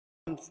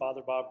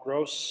Father Bob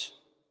Gross.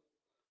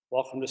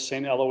 Welcome to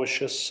St.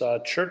 Aloysius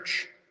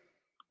Church.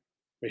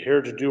 We're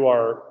here to do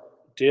our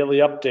daily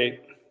update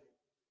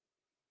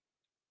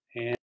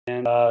and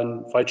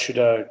invite you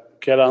to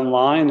get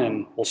online,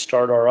 and we'll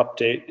start our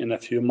update in a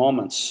few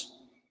moments.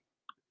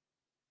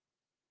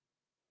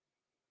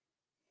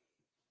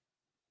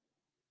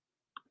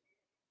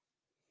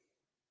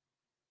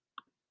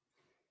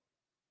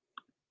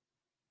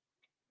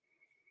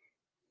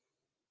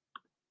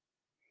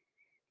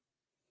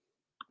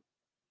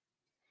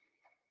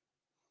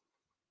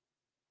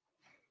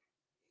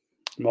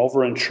 I'm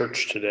over in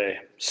church today,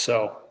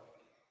 so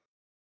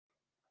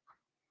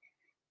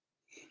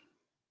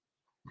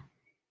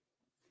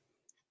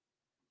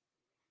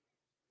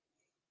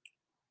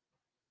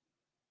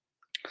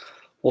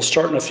we'll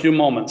start in a few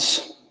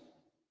moments.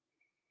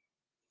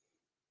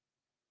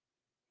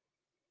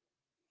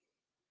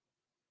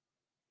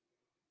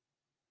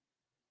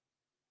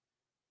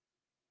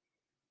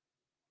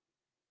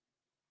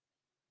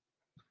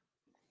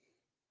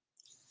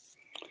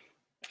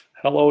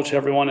 Hello to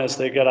everyone as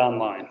they get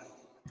online.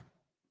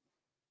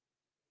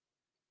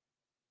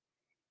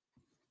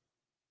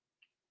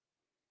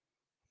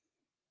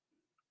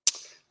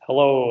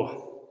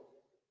 Hello.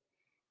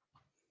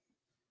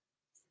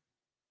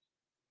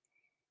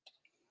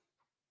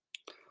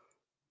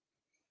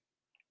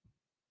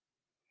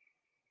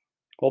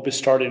 We'll be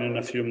starting in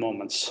a few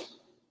moments.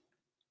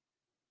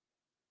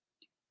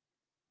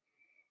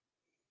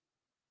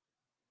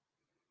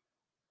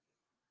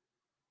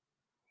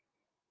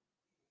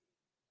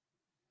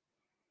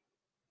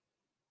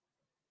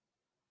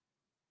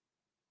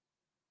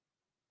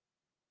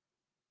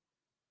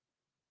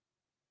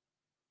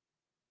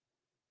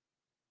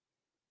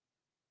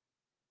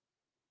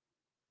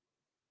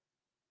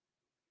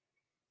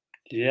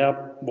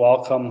 Yep,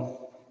 welcome.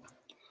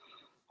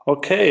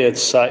 Okay,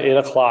 it's 8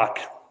 o'clock.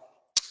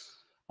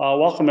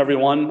 Welcome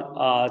everyone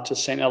to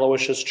St.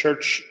 Aloysius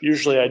Church.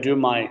 Usually I do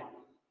my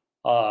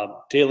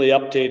daily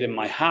update in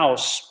my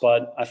house,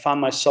 but I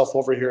found myself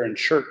over here in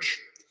church.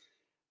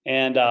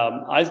 And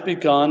I've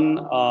begun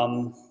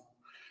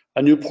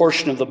a new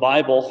portion of the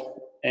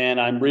Bible, and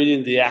I'm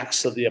reading the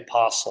Acts of the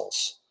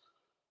Apostles.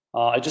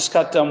 I just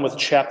got done with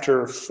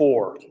chapter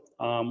 4,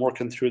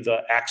 working through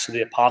the Acts of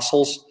the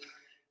Apostles.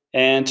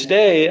 And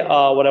today,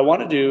 what I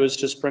want to do is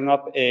just bring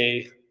up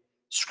a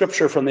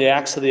scripture from the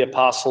Acts of the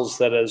Apostles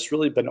that has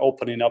really been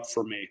opening up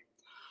for me.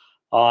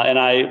 And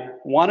I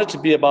want it to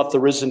be about the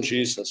risen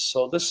Jesus.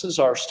 So this is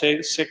our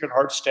Sacred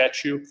Heart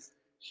statue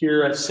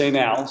here at St.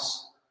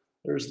 Al's.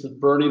 There's the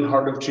burning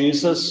heart of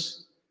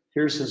Jesus.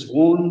 Here's his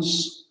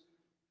wounds.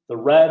 The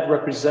red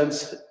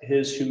represents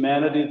his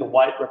humanity. The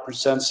white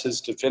represents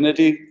his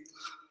divinity.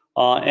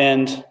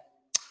 And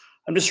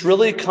I'm just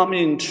really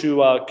coming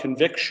to a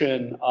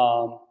conviction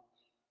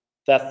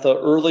that the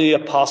early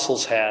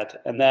apostles had,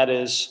 and that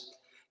is,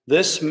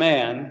 this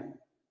man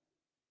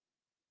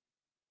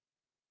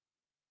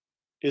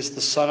is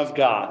the Son of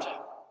God.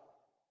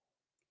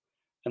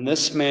 And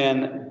this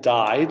man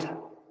died,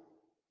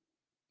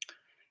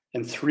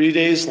 and 3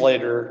 days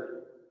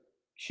later,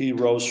 he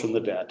rose from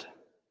the dead.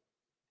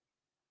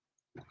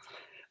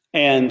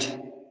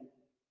 And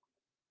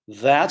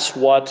that's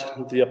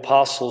what the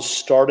apostles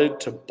started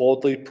to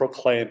boldly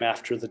proclaim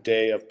after the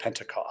day of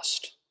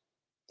Pentecost.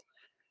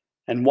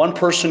 And one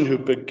person who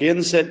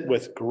begins it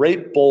with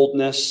great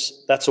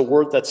boldness, that's a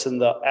word that's in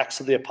the Acts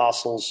of the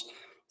Apostles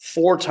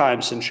 4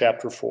 times in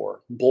chapter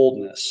 4,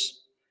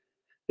 boldness,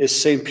 is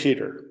St.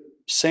 Peter.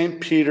 St.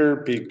 Peter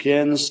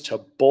begins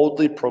to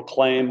boldly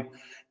proclaim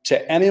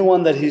to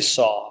anyone that he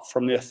saw,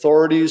 from the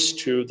authorities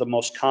to the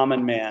most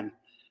common man,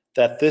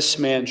 that this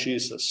man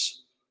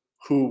Jesus,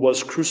 who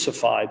was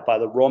crucified by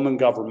the Roman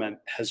government,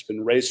 has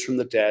been raised from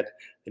the dead,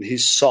 and he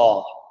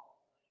saw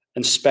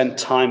and spent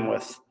time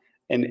with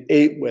and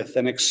ate with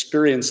and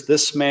experienced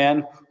this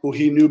man who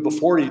he knew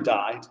before he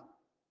died,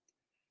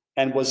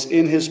 and was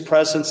in his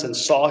presence and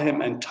saw him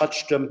and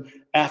touched him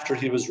after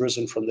he was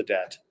risen from the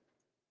dead.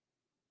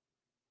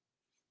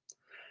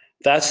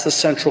 That's the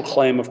central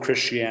claim of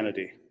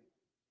Christianity.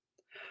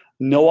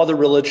 No other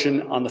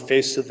religion on the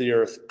face of the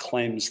earth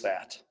claims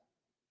that.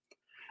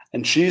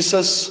 And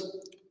Jesus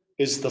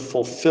is the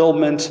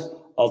fulfillment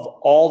of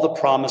all the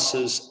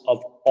promises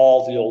of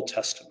all the Old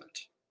Testament.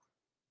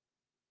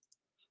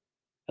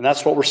 And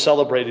that's what we're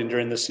celebrating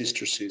during this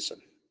Easter season.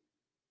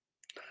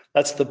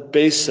 That's the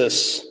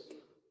basis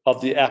of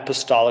the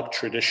apostolic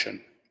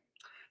tradition.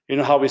 You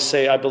know how we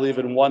say, I believe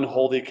in one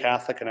holy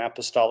Catholic and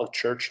apostolic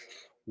church?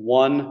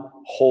 One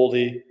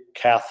holy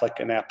Catholic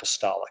and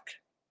apostolic.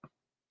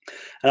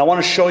 And I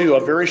want to show you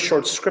a very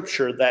short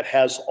scripture that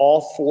has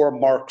all 4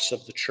 marks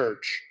of the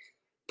church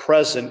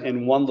present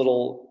in one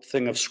little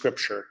thing of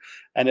scripture.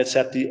 And it's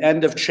at the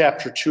end of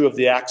chapter 2 of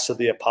the Acts of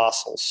the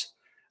Apostles.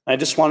 I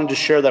just wanted to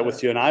share that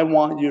with you, and I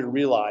want you to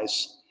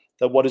realize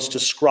that what is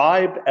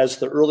described as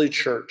the early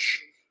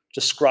church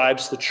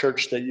describes the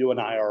church that you and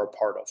I are a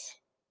part of.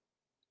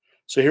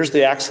 So here's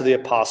the Acts of the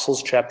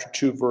Apostles, chapter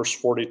 2, verse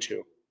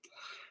 42.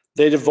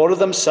 They devoted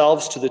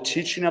themselves to the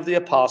teaching of the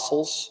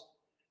apostles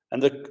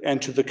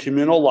and to the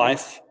communal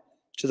life,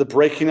 to the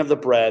breaking of the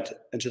bread,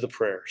 and to the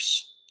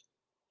prayers.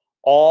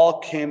 All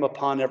came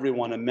upon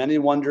everyone, and many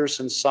wonders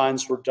and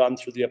signs were done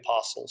through the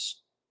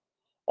apostles.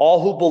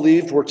 All who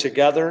believed were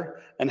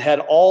together and had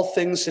all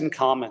things in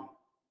common.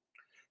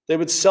 They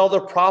would sell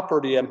their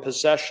property and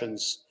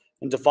possessions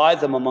and divide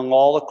them among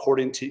all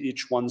according to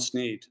each one's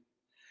need.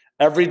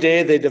 Every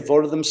day they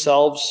devoted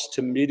themselves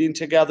to meeting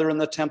together in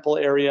the temple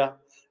area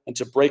and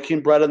to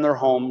breaking bread in their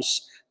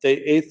homes. They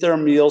ate their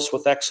meals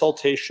with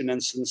exultation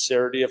and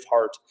sincerity of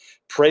heart,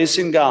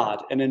 praising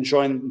God and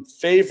enjoying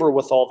favor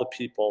with all the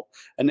people.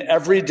 And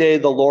every day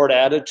the Lord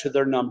added to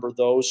their number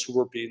those who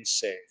were being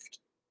saved.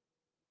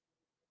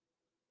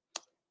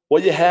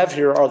 What you have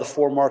here are the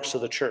four marks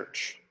of the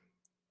church.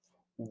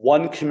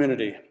 One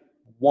community,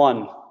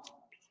 one.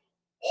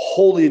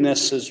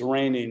 Holiness is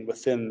reigning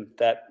within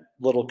that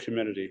little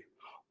community.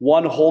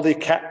 One holy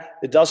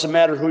it doesn't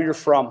matter who you're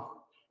from,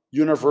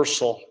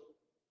 universal.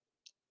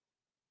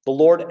 The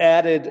Lord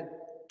added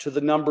to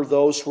the number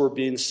those who were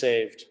being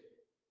saved,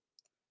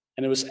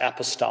 and it was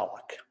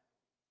apostolic.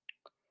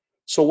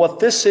 So what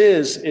this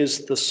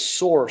is the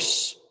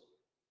source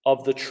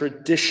of the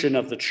tradition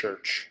of the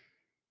church.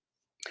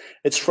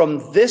 It's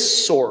from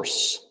this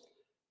source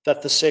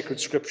that the sacred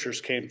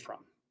scriptures came from,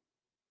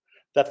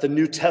 that the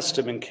New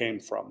Testament came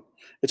from.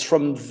 It's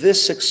from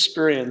this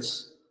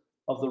experience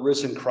of the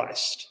risen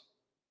Christ.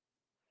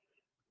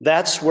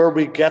 That's where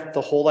we get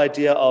the whole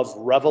idea of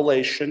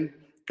revelation,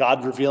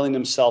 God revealing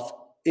himself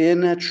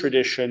in a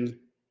tradition,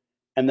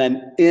 and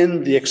then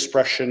in the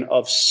expression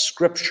of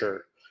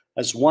Scripture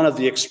as one of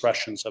the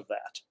expressions of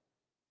that.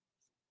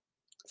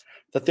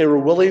 That they were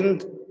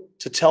willing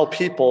to tell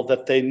people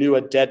that they knew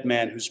a dead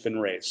man who's been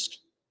raised.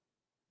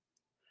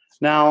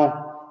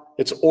 Now,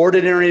 it's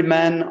ordinary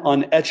men,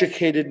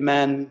 uneducated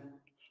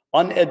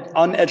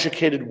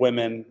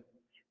women,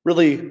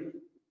 really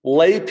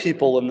lay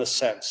people in the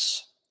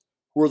sense,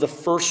 who were the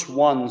first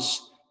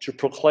ones to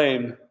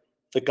proclaim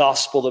the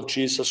gospel of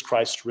Jesus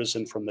Christ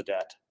risen from the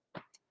dead.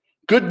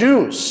 Good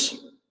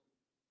news.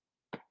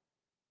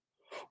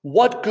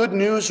 What good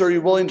news are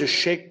you willing to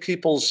shake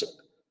people's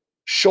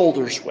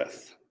shoulders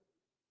with?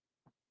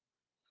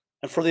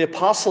 And for the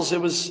apostles,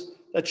 it was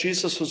that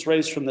Jesus was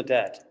raised from the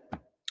dead.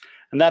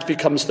 And that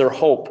becomes their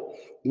hope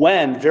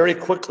when, very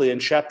quickly in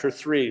chapter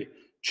 3,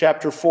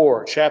 chapter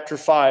 4, chapter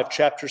 5,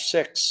 chapter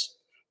 6,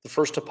 the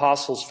first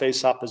apostles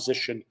face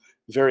opposition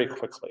very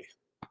quickly.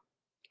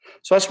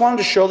 So I just wanted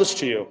to show this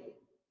to you.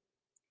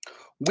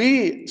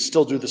 We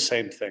still do the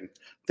same thing.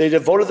 They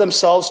devoted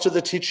themselves to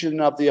the teaching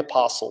of the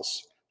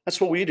apostles. That's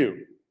what we do.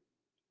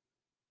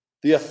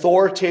 The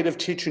authoritative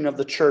teaching of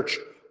the church,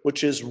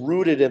 which is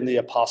rooted in the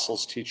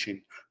apostles'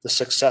 teaching. The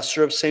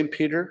successor of St.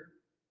 Peter,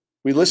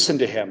 we listen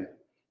to him.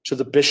 To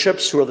the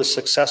bishops, who are the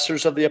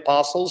successors of the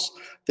apostles,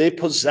 they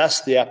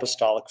possess the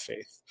apostolic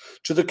faith.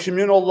 To the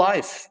communal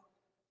life,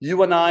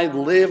 you and I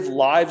live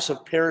lives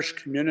of parish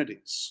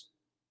communities.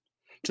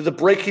 To the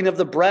breaking of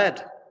the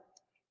bread,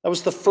 that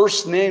was the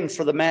first name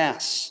for the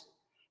Mass.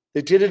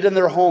 They did it in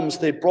their homes.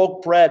 They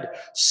broke bread,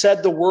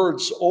 said the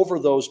words over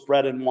those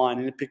bread and wine,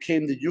 and it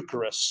became the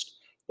Eucharist,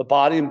 the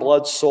body and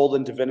blood, soul,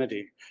 and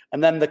divinity.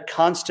 And then the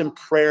constant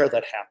prayer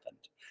that happened.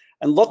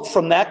 And look,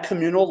 from that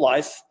communal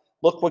life,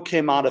 look what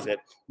came out of it.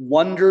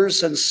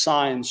 Wonders and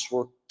signs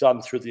were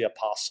done through the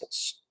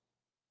apostles.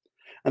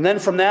 And then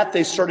from that,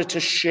 they started to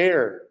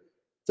share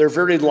their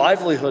very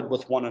livelihood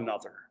with one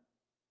another.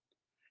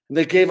 And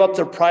they gave up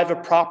their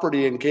private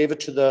property and gave it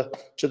to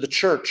the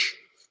church.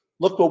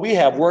 Look what we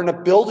have. We're in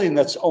a building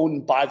that's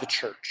owned by the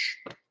church.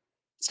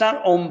 It's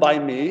not owned by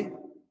me.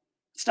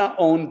 It's not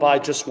owned by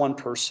just one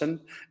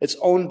person. It's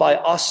owned by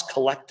us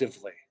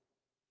collectively.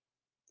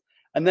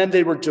 And then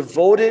they were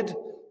devoted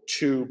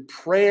to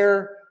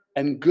prayer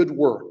and good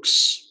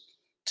works,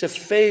 to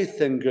faith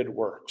and good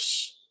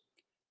works.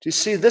 Do you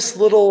see, this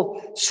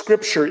little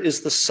scripture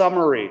is the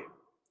summary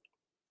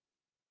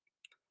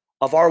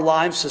of our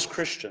lives as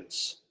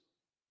Christians.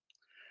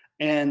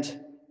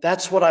 And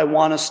that's what I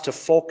want us to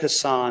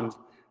focus on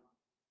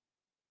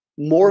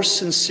more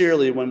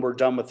sincerely when we're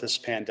done with this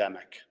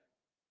pandemic.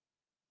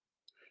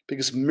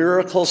 Because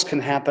miracles can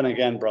happen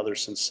again,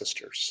 brothers and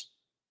sisters.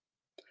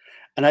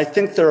 And I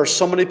think there are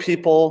so many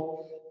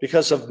people,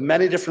 because of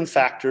many different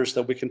factors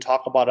that we can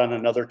talk about on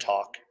another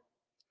talk,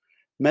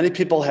 many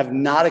people have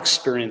not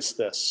experienced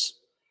this.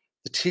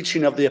 The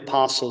teaching of the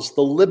apostles,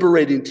 the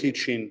liberating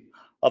teaching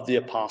of the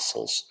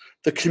apostles,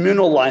 the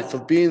communal life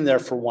of being there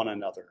for one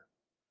another.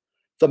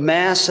 The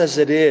Mass as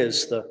it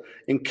is, the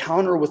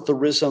encounter with the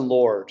risen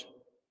Lord,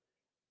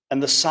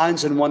 and the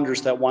signs and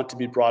wonders that want to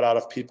be brought out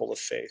of people of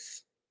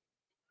faith.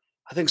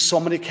 I think so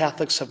many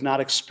Catholics have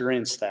not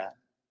experienced that.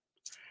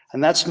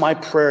 And that's my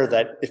prayer,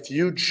 that if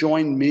you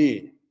join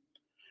me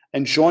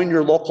and join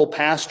your local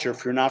pastor,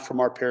 if you're not from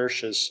our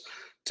parishes,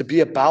 to be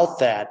about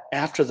that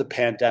after the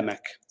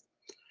pandemic.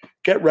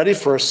 Get ready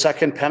for a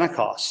second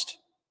Pentecost.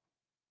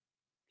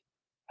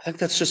 I think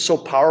that's just so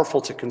powerful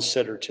to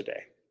consider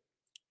today.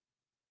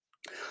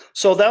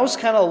 So that was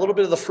kind of a little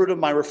bit of the fruit of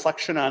my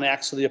reflection on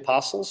Acts of the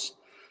Apostles.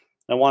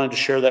 I wanted to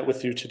share that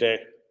with you today.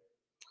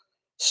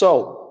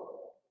 So,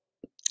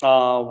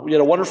 we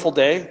had a wonderful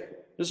day.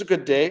 It was a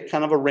good day,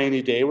 kind of a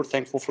rainy day. We're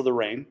thankful for the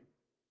rain.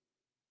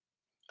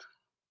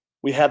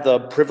 We had the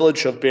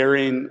privilege of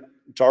burying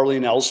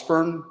Darlene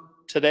Ellsburn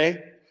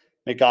today.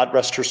 May God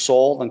rest her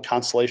soul and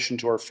consolation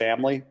to her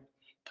family.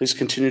 Please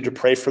continue to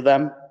pray for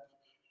them.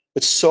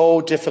 It's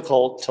so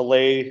difficult to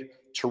lay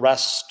to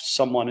rest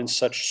someone in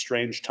such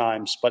strange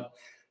times, but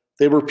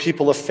they were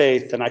people of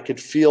faith, and I could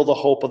feel the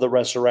hope of the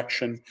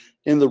resurrection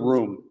in the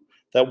room,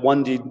 that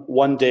one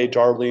day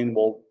Darlene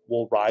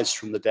will rise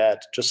from the dead,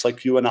 just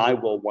like you and I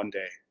will one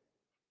day.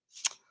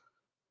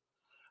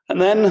 And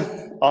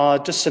then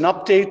just an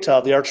update,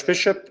 the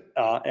Archbishop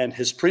and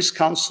his priest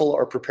council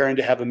are preparing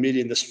to have a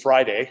meeting this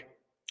Friday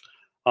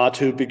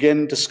to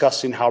begin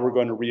discussing how we're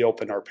going to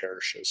reopen our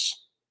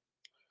parishes.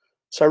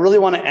 So I really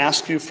want to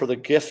ask you for the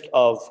gift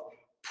of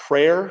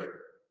prayer,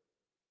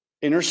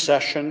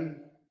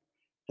 intercession,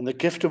 and the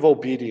gift of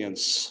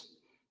obedience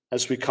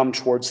as we come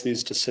towards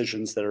these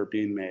decisions that are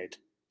being made.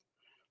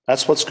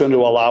 That's what's going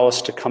to allow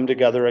us to come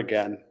together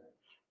again,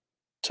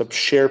 to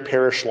share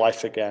parish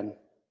life again,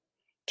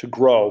 to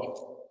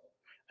grow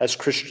as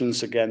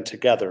Christians again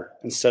together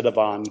instead of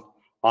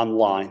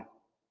online.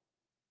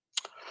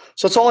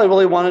 So that's all I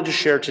really wanted to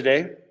share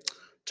today.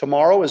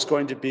 Tomorrow is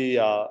going to be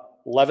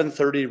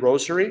 11:30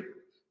 Rosary,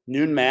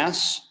 noon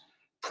Mass.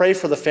 Pray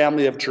for the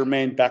family of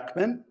Germaine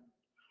Beckman.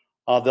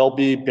 They'll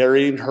be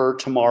burying her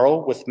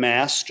tomorrow with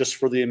Mass just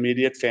for the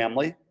immediate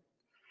family.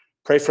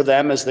 Pray for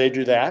them as they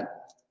do that.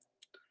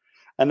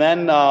 And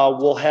then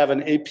we'll have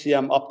an 8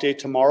 p.m. update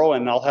tomorrow,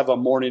 and I'll have a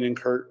morning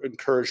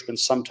encouragement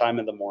sometime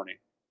in the morning.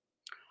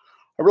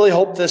 I really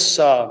hope this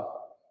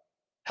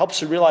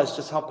helps you realize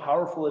just how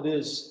powerful it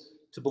is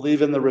to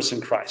believe in the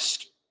risen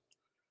Christ.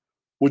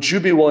 Would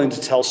you be willing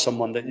to tell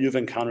someone that you've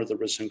encountered the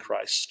risen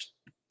Christ?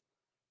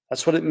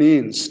 That's what it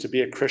means to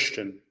be a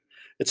Christian.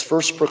 It's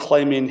first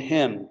proclaiming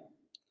him,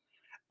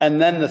 and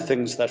then the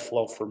things that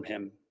flow from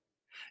him.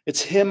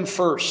 It's him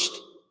first,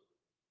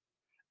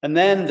 and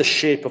then the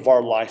shape of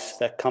our life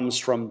that comes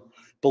from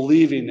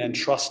believing and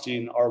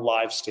trusting our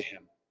lives to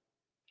him.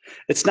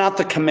 It's not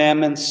the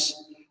commandments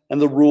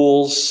and the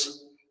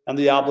rules and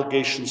the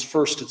obligations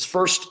first. It's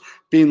first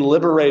being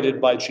liberated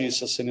by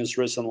Jesus in his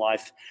risen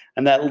life,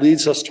 and that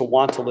leads us to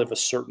want to live a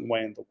certain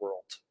way in the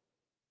world.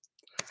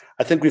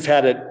 I think we've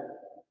had it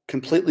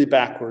completely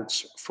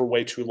backwards for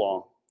way too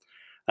long.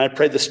 And I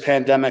pray this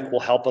pandemic will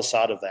help us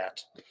out of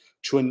that,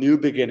 to a new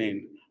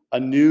beginning, a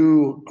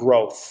new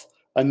growth,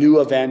 a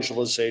new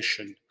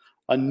evangelization,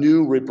 a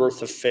new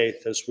rebirth of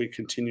faith as we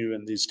continue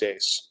in these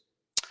days.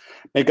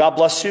 May God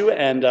bless you,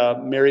 and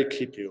Mary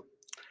keep you.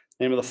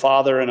 In the name of the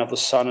Father, and of the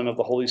Son, and of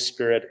the Holy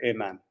Spirit,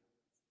 amen.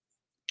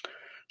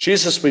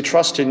 Jesus, we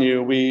trust in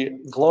you. We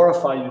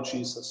glorify you,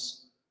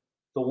 Jesus,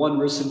 the one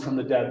risen from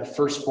the dead, the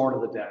firstborn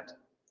of the dead.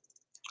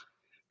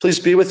 Please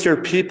be with your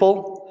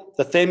people,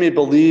 that they may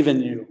believe in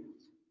you,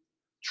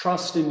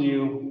 trust in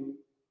you,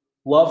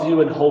 love you,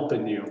 and hope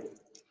in you,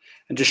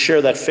 and to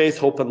share that faith,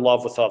 hope, and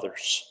love with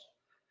others.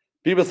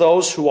 Be with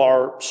those who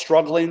are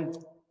struggling.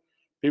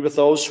 Be with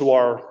those who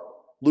are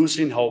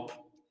losing hope.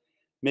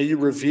 May you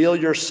reveal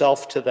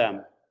yourself to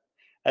them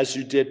as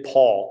you did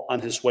Paul on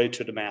his way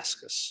to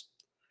Damascus.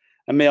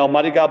 And may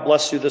Almighty God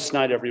bless you this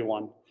night,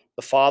 everyone,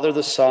 the Father,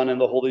 the Son, and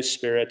the Holy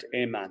Spirit.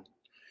 Amen.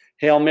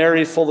 Hail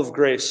Mary, full of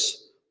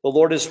grace, the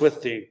Lord is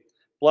with thee.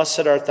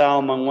 Blessed art thou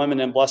among women,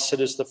 and blessed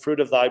is the fruit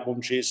of thy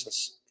womb,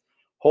 Jesus.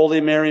 Holy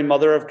Mary,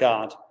 Mother of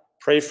God,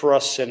 pray for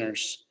us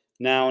sinners,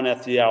 now and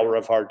at the hour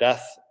of our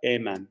death.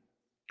 Amen.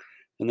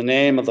 In the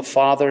name of the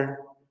Father,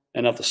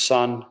 and of the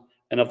Son,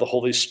 and of the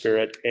Holy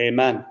Spirit.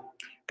 Amen.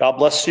 God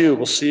bless you.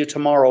 We'll see you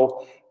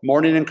tomorrow.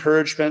 Morning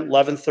encouragement,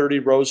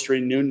 11:30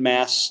 Rosary, noon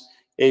Mass,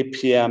 8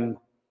 p.m.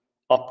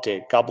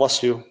 update. God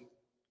bless you.